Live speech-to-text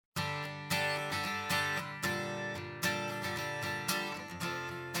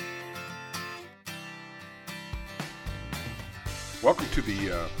Welcome to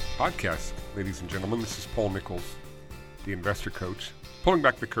the podcast, ladies and gentlemen. This is Paul Nichols, the investor coach, pulling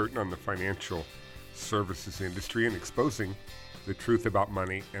back the curtain on the financial services industry and exposing the truth about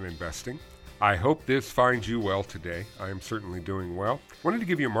money and investing. I hope this finds you well today. I am certainly doing well. Wanted to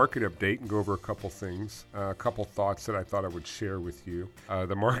give you a market update and go over a couple things, a couple thoughts that I thought I would share with you.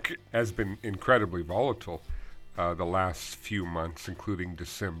 The market has been incredibly volatile the last few months, including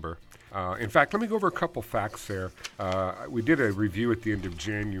December. In fact, let me go over a couple facts there. We did a review at the end of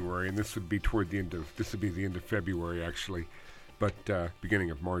January, and this would be the end of February, actually, but beginning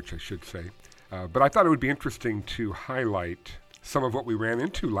of March, I should say. But I thought it would be interesting to highlight some of what we ran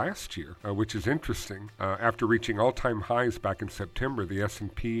into last year, which is interesting. After reaching all-time highs back in September, the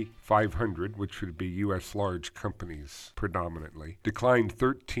S&P 500, which would be U.S. large companies predominantly, declined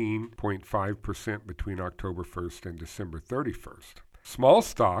 13.5% between October 1st and December 31st. Small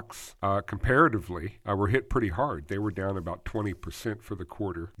stocks, comparatively, were hit pretty hard. They were down about 20% for the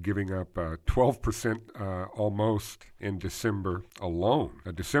quarter, giving up 12% almost in December alone.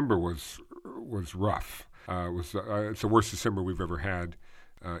 December was rough. It's the worst December we've ever had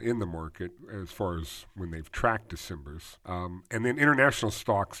in the market as far as when they've tracked Decembers. And then international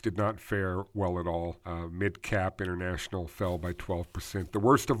stocks did not fare well at all. Mid-cap international fell by 12%. The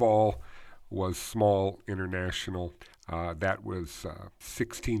worst of all was small international. That was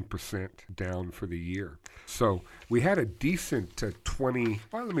 16% down for the year. So we had a decent a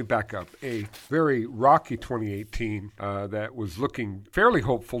very rocky 2018 that was looking fairly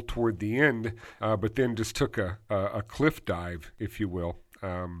hopeful toward the end, but then just took a cliff dive, if you will.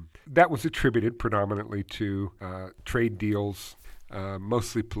 That was attributed predominantly to trade deals,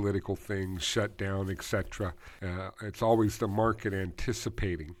 mostly political things, shut down, etc. It's always the market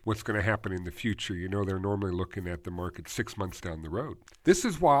anticipating what's going to happen in the future. You know, they're normally looking at the market 6 months down the road. This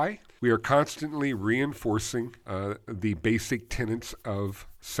is why we are constantly reinforcing the basic tenets of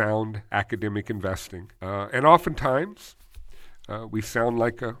sound academic investing. And oftentimes, we sound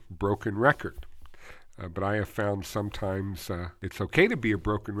like a broken record. But I have found sometimes it's okay to be a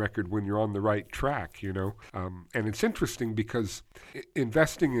broken record when you're on the right track, you know. And it's interesting because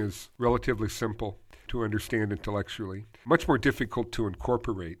investing is relatively simple to understand intellectually, much more difficult to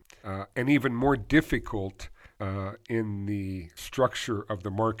incorporate, and even more difficult in the structure of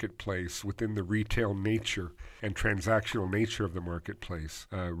the marketplace within the retail nature and transactional nature of the marketplace.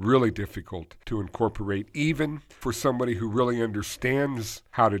 Really difficult to incorporate, even for somebody who really understands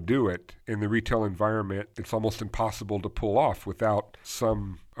how to do it in the retail environment. It's almost impossible to pull off without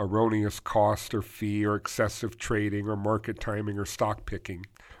some erroneous cost or fee or excessive trading or market timing or stock picking,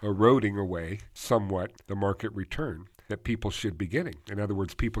 eroding away somewhat the market return that people should be getting. In other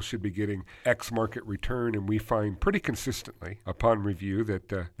words, people should be getting X market return, and we find pretty consistently upon review that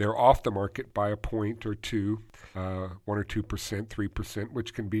they're off the market by a point or two, 1 or 2%, 3%,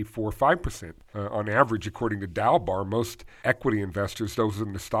 which can be 4 or 5%. On average, according to Dow Bar, most equity investors, those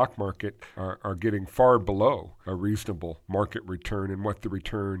in the stock market, are getting far below a reasonable market return and what the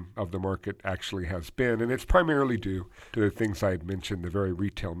return of the market actually has been. And it's primarily due to the things I had mentioned, the very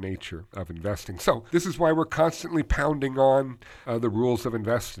retail nature of investing. So this is why we're constantly pounding on the rules of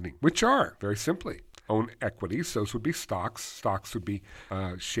investing, which are, very simply, own equities. Those would be stocks. Stocks would be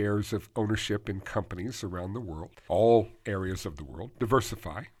shares of ownership in companies around the world, all areas of the world.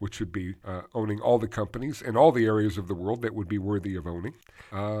 Diversify, which would be owning all the companies in all the areas of the world that would be worthy of owning.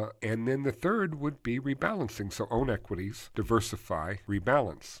 And then the third would be rebalancing. So own equities, diversify,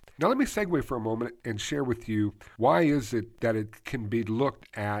 rebalance. Now let me segue for a moment and share with you why is it that it can be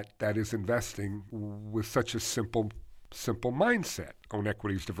looked at, that is investing, with such a simple mindset. Own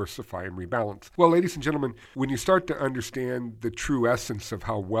equities, diversify, and rebalance. Well, ladies and gentlemen, when you start to understand the true essence of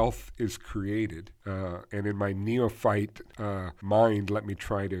how wealth is created, and in my neophyte mind, let me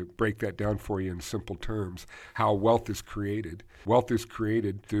try to break that down for you in simple terms, how wealth is created. Wealth is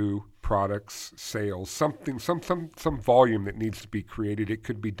created through products, sales, some volume that needs to be created. It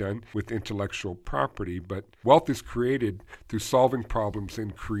could be done with intellectual property, but wealth is created through solving problems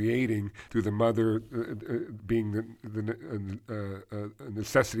and creating through the mother, being the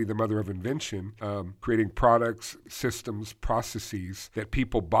necessity, the mother of invention, creating products, systems, processes that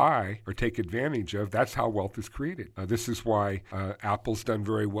people buy or take advantage of. That's how wealth is created. This is why Apple's done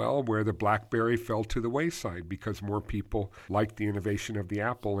very well where the BlackBerry fell to the wayside, because more people liked the innovation of the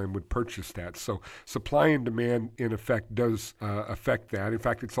Apple and would purchase that. So supply and demand, in effect, does affect that. In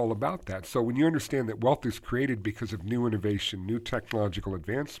fact, it's all about that. So when you understand that wealth is created because of new innovation, new technological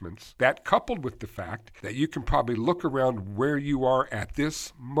advancements, that coupled with the fact that you can probably look around where you are at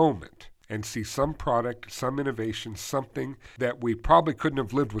this moment and see some product, some innovation, something that we probably couldn't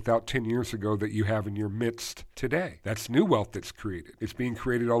have lived without 10 years ago that you have in your midst today. That's new wealth that's created. It's being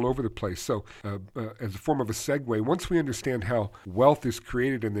created all over the place. So as a form of a segue, once we understand how wealth is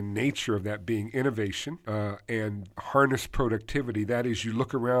created and the nature of that being innovation and harness productivity, that is, you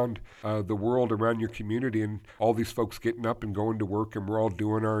look around the world, around your community, and all these folks getting up and going to work, and we're all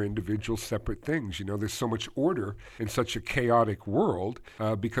doing our individual separate things. You know, there's so much order in such a chaotic world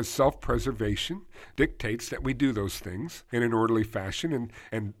because self-preservation dictates that we do those things in an orderly fashion.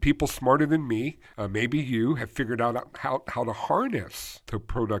 And people smarter than me, maybe you, have figured out how to harness the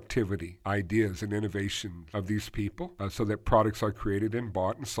productivity ideas and innovation of these people so that products are created and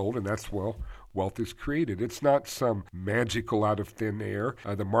bought and sold, and that's, well, wealth is created. It's not some magical out of thin air.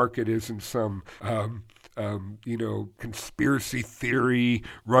 The market isn't some conspiracy theory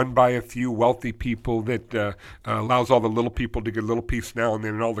run by a few wealthy people that allows all the little people to get a little piece now and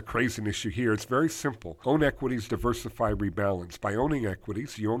then and all the craziness you hear. It's very simple. Own equities, diversify, rebalance. By owning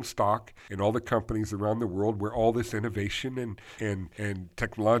equities, you own stock in all the companies around the world where all this innovation and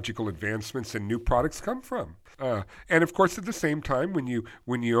technological advancements and new products come from. And of course, at the same time, when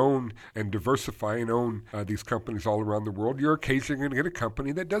you own and diversify and own these companies all around the world, you're occasionally going to get a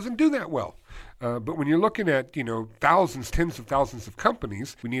company that doesn't do that well. But when you're looking at thousands, tens of thousands of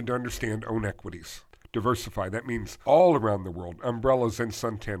companies, we need to understand own equities. Diversify. That means all around the world. Umbrellas and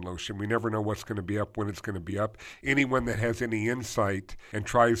suntan lotion. We never know what's going to be up, when it's going to be up. Anyone that has any insight and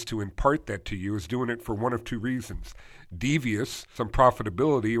tries to impart that to you is doing it for one of two reasons. Devious, some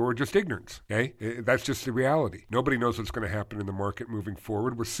profitability, or just ignorance. Okay? That's just the reality. Nobody knows what's going to happen in the market moving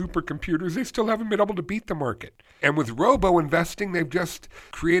forward. With supercomputers, they still haven't been able to beat the market. And with robo-investing, they've just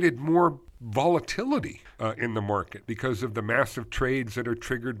created more volatility in the market because of the massive trades that are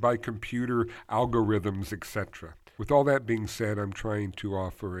triggered by computer algorithms, etc. With all that being said, I'm trying to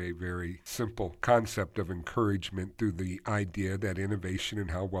offer a very simple concept of encouragement through the idea that innovation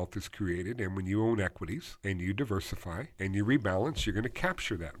and how wealth is created. And when you own equities and you diversify and you rebalance, you're going to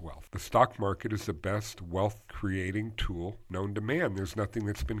capture that wealth. The stock market is the best wealth creating tool known to man. There's nothing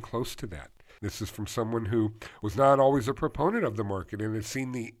that's been close to that. This is from someone who was not always a proponent of the market and has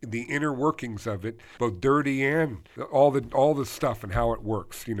seen the inner workings of it, both dirty and all the stuff and how it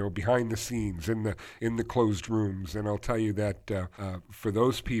works, behind the scenes, in the closed rooms. And I'll tell you that for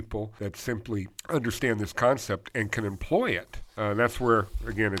those people that simply understand this concept and can employ it, that's where,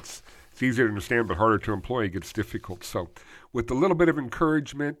 again, it's easier to understand but harder to employ. It gets difficult. So with a little bit of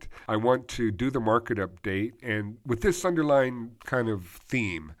encouragement, I want to do the market update. And with this underlying kind of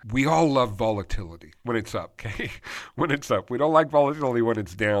theme, we all love volatility when it's up, okay? When it's up. We don't like volatility when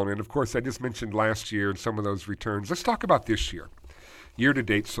it's down. And of course, I just mentioned last year and some of those returns. Let's talk about this year. Year to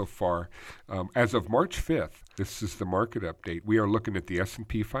date so far, as of March 5th, this is the market update. We are looking at the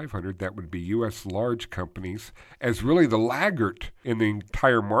S&P 500, that would be U.S. large companies, as really the laggard in the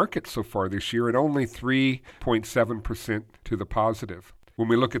entire market so far this year at only 3.7% to the positive. When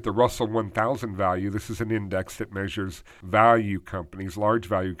we look at the Russell 1000 value, this is an index that measures value companies, large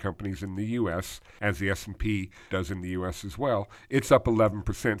value companies in the U.S., as the S&P does in the U.S. as well. It's up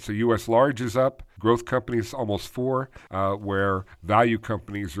 11%. So U.S. large is up, growth companies almost 4%, where value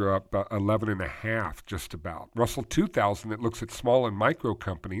companies are up 11.5%, just about. Russell 2000, that looks at small and micro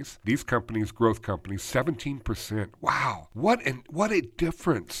companies, these companies, growth companies, 17%. Wow, what a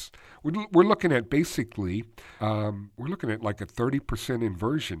difference. We're looking at basically, we're looking at like a 30%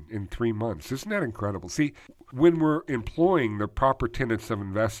 inversion in 3 months. Isn't that incredible? See, when we're employing the proper tenets of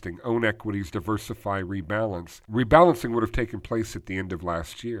investing, own equities, diversify, rebalance, rebalancing would have taken place at the end of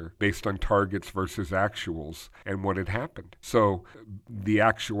last year based on targets versus actuals and what had happened. So the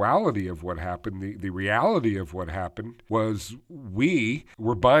actuality of what happened, the reality of what happened was we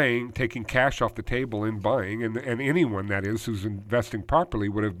were buying, taking cash off the table and buying, and anyone, that is, who's investing properly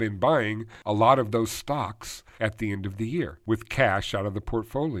would have been buying a lot of those stocks at the end of the year with cash out of the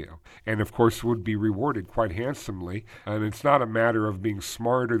portfolio. And of course would be rewarded quite handsomely. And it's not a matter of being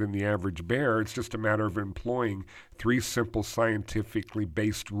smarter than the average bear. It's just a matter of employing 3 simple scientifically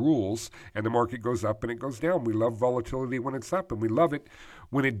based rules, and the market goes up and it goes down. We love volatility when it's up, and we love it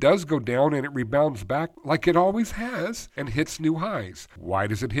when it does go down and it rebounds back like it always has and hits new highs. Why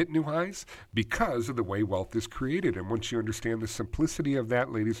does it hit new highs? Because of the way wealth is created. And once you understand the simplicity of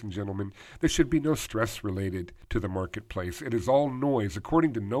that, ladies and gentlemen, there should be no stress related to the marketplace. It is all noise.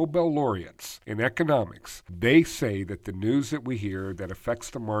 According to Nobel laureates in economics, they say that the news that we hear that affects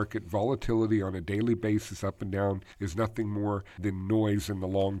the market, volatility on a daily basis up and down, is nothing more than noise in the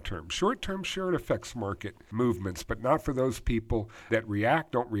long term. Short term, sure, it affects market movements, but not for those people that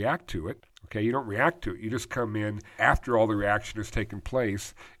don't react to it. Okay, you don't react to it. You just come in after all the reaction has taken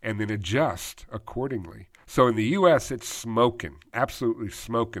place and then adjust accordingly. So in the U.S., it's smoking, absolutely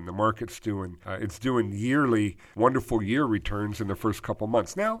smoking. The market's doing yearly, wonderful year returns in the first couple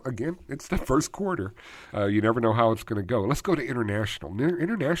months. Now, again, it's the first quarter. You never know how it's going to go. Let's go to international.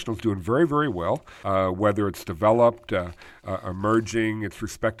 International's doing very, very well, whether it's developed, emerging. It's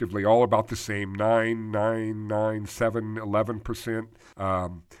respectively all about the same, 9, 7, 11%.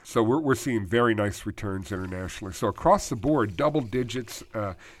 So we're seeing very nice returns internationally. So across the board, double digits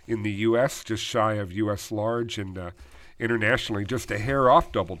in the U.S., just shy of U.S. large, and internationally just a hair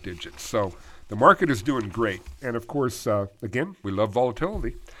off double digits. So the market is doing great. And of course, again, we love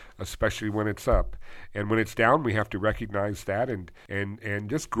volatility, especially when it's up. And when it's down, we have to recognize that and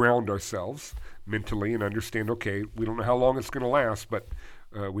just ground ourselves mentally and understand, okay, we don't know how long it's going to last, but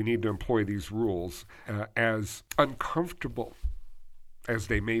we need to employ these rules as uncomfortable as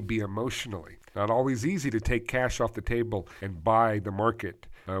they may be emotionally. Not always easy to take cash off the table and buy the market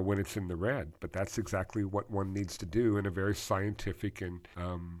when it's in the red, but that's exactly what one needs to do in a very scientific and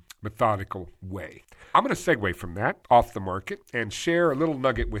methodical way. I'm going to segue from that off the market and share a little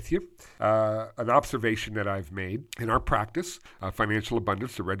nugget with you, an observation that I've made in our practice. Financial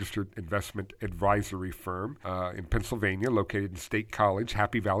Abundance, a registered investment advisory firm in Pennsylvania, located in State College,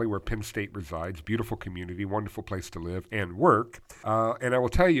 Happy Valley, where Penn State resides. Beautiful community, wonderful place to live and work. And I will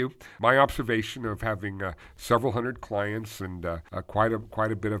tell you, my observation of having several hundred clients and quite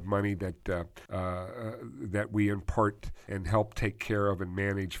a bit of money that we impart and help take care of and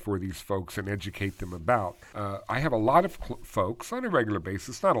manage for these folks and educate them about. I have a lot of folks on a regular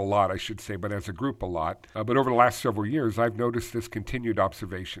basis, not a lot I should say, but as a group a lot. But over the last several years, I've noticed this continued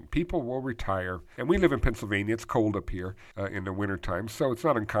observation. People will retire, and we live in Pennsylvania. It's cold up here in the wintertime, so it's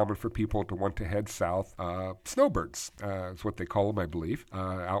not uncommon for people to want to head south. Snowbirds is what they call them, I believe.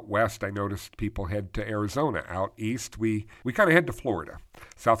 Out west, I noticed people head to Arizona. Out east, we kind of head to Florida.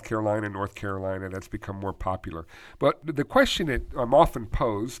 South Carolina, North Carolina, that's become more popular. But the question that I'm often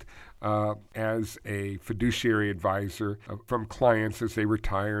posed as a fiduciary advisor from clients as they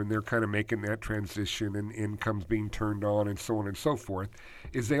retire and they're kind of making that transition and income's being turned on and so on and so forth,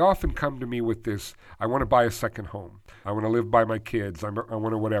 is they often come to me with this, I want to buy a second home. I want to live by my kids. I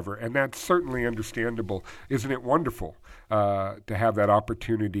want to whatever. And that's certainly understandable. Isn't it wonderful to have that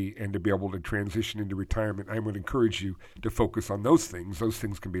opportunity and to be able to transition into retirement? I would encourage you to focus on those things. Those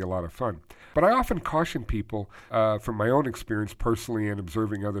things can be a lot of fun. But I often caution people from my own experience personally and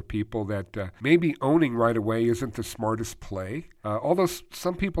observing other people that maybe owning right away isn't the smartest play. Although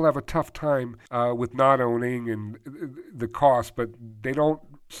some people have a tough time with not owning and the cost, but they don't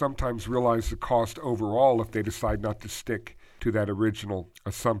sometimes realize the cost overall if they decide not to stick to that original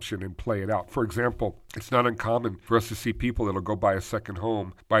assumption and play it out. For example, it's not uncommon for us to see people that'll go buy a second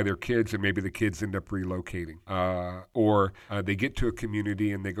home by their kids and maybe the kids end up relocating. Or they get to a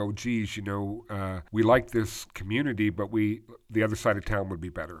community and they go, geez, we like this community, but the other side of town would be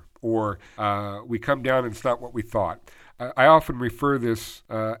better. Or we come down and it's not what we thought. I often refer this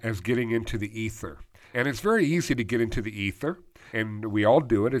as getting into the ether. And it's very easy to get into the ether. And we all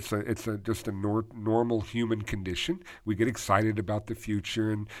do it. It's just a normal human condition. We get excited about the future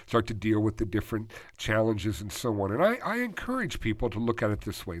and start to deal with the different challenges and so on. And I encourage people to look at it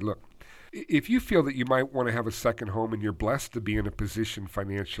this way. Look, if you feel that you might want to have a second home and you're blessed to be in a position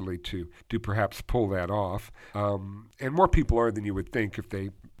financially to perhaps pull that off, and more people are than you would think if they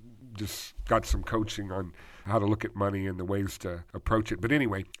just got some coaching on how to look at money and the ways to approach it. But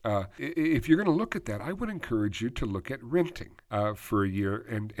anyway, if you're going to look at that, I would encourage you to look at renting for a year.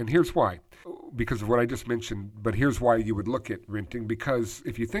 And here's why. Because of what I just mentioned, but here's why you would look at renting. Because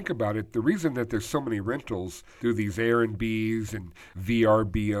if you think about it, the reason that there's so many rentals through these Airbnbs and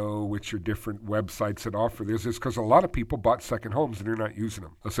VRBO, which are different websites that offer this, is because a lot of people bought second homes and they're not using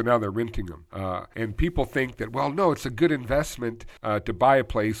them. So now they're renting them. And people think that, well, no, it's a good investment to buy a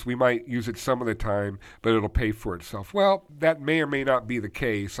place. We might use it some of the time, but it'll pay for itself. Well, that may or may not be the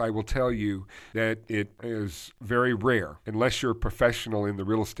case. I will tell you that it is very rare, unless you're a professional in the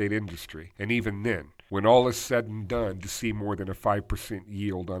real estate industry. And even then, when all is said and done, to see more than a 5%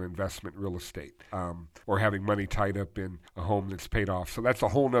 yield on investment real estate or having money tied up in a home that's paid off. So that's a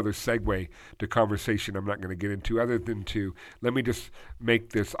whole other segue to conversation I'm not going to get into, other than let me just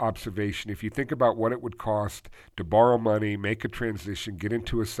make this observation. If you think about what it would cost to borrow money, make a transition, get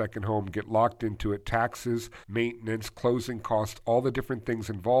into a second home, get locked into it, taxes, maintenance, closing costs, all the different things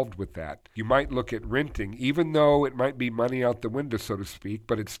involved with that, you might look at renting, even though it might be money out the window, so to speak,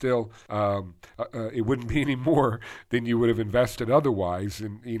 but it's still it wouldn't be any more than you would have invested otherwise.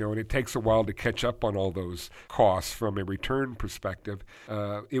 And it takes a while to catch up on all those costs from a return perspective.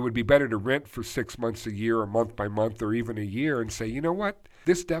 It would be better to rent for 6 months, a year, or month by month, or even a year, and say, you know what?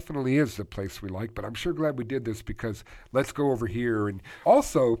 This definitely is the place we like, but I'm sure glad we did this because let's go over here. And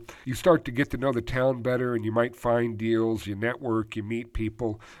also, you start to get to know the town better, and you might find deals, you network, you meet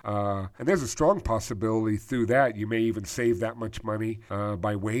people. And there's a strong possibility through that you may even save that much money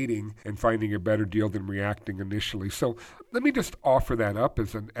by waiting and finding a better deal than reacting initially. So let me just offer that up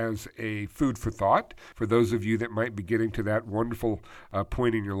as a food for thought for those of you that might be getting to that wonderful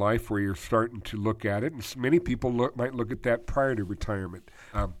point in your life where you're starting to look at it. And many people might look at that prior to retirement.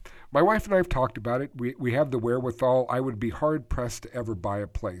 My wife and I have talked about it. We have the wherewithal. I would be hard-pressed to ever buy a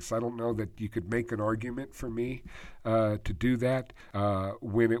place. I don't know that you could make an argument for me to do that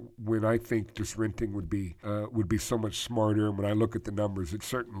when I think just renting would be so much smarter. And when I look at the numbers, it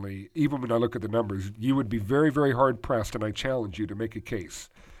certainly, even when I look at the numbers, you would be very, very hard-pressed, and I challenge you to make a case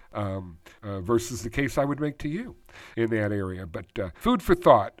versus the case I would make to you in that area. But food for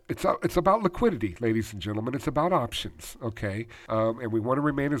thought. It's about liquidity, ladies and gentlemen. It's about options, okay? And we want to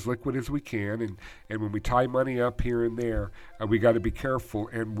remain as liquid as we can. And when we tie money up here and there, we got to be careful.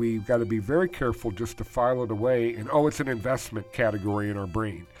 And we've got to be very careful just to file it away. And, it's an investment category in our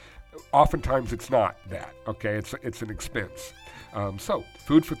brain. Oftentimes it's not that, okay? It's an expense. So,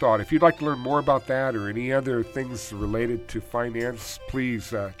 food for thought. If you'd like to learn more about that or any other things related to finance,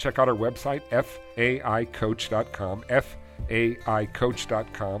 please check out our website, faicoach.com,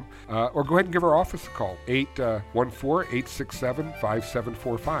 faicoach.com, or go ahead and give our office a call,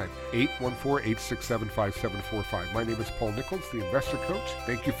 814-867-5745, 814-867-5745. My name is Paul Nichols, the Investor Coach.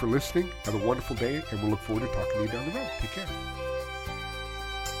 Thank you for listening. Have a wonderful day, and we'll look forward to talking to you down the road. Take care.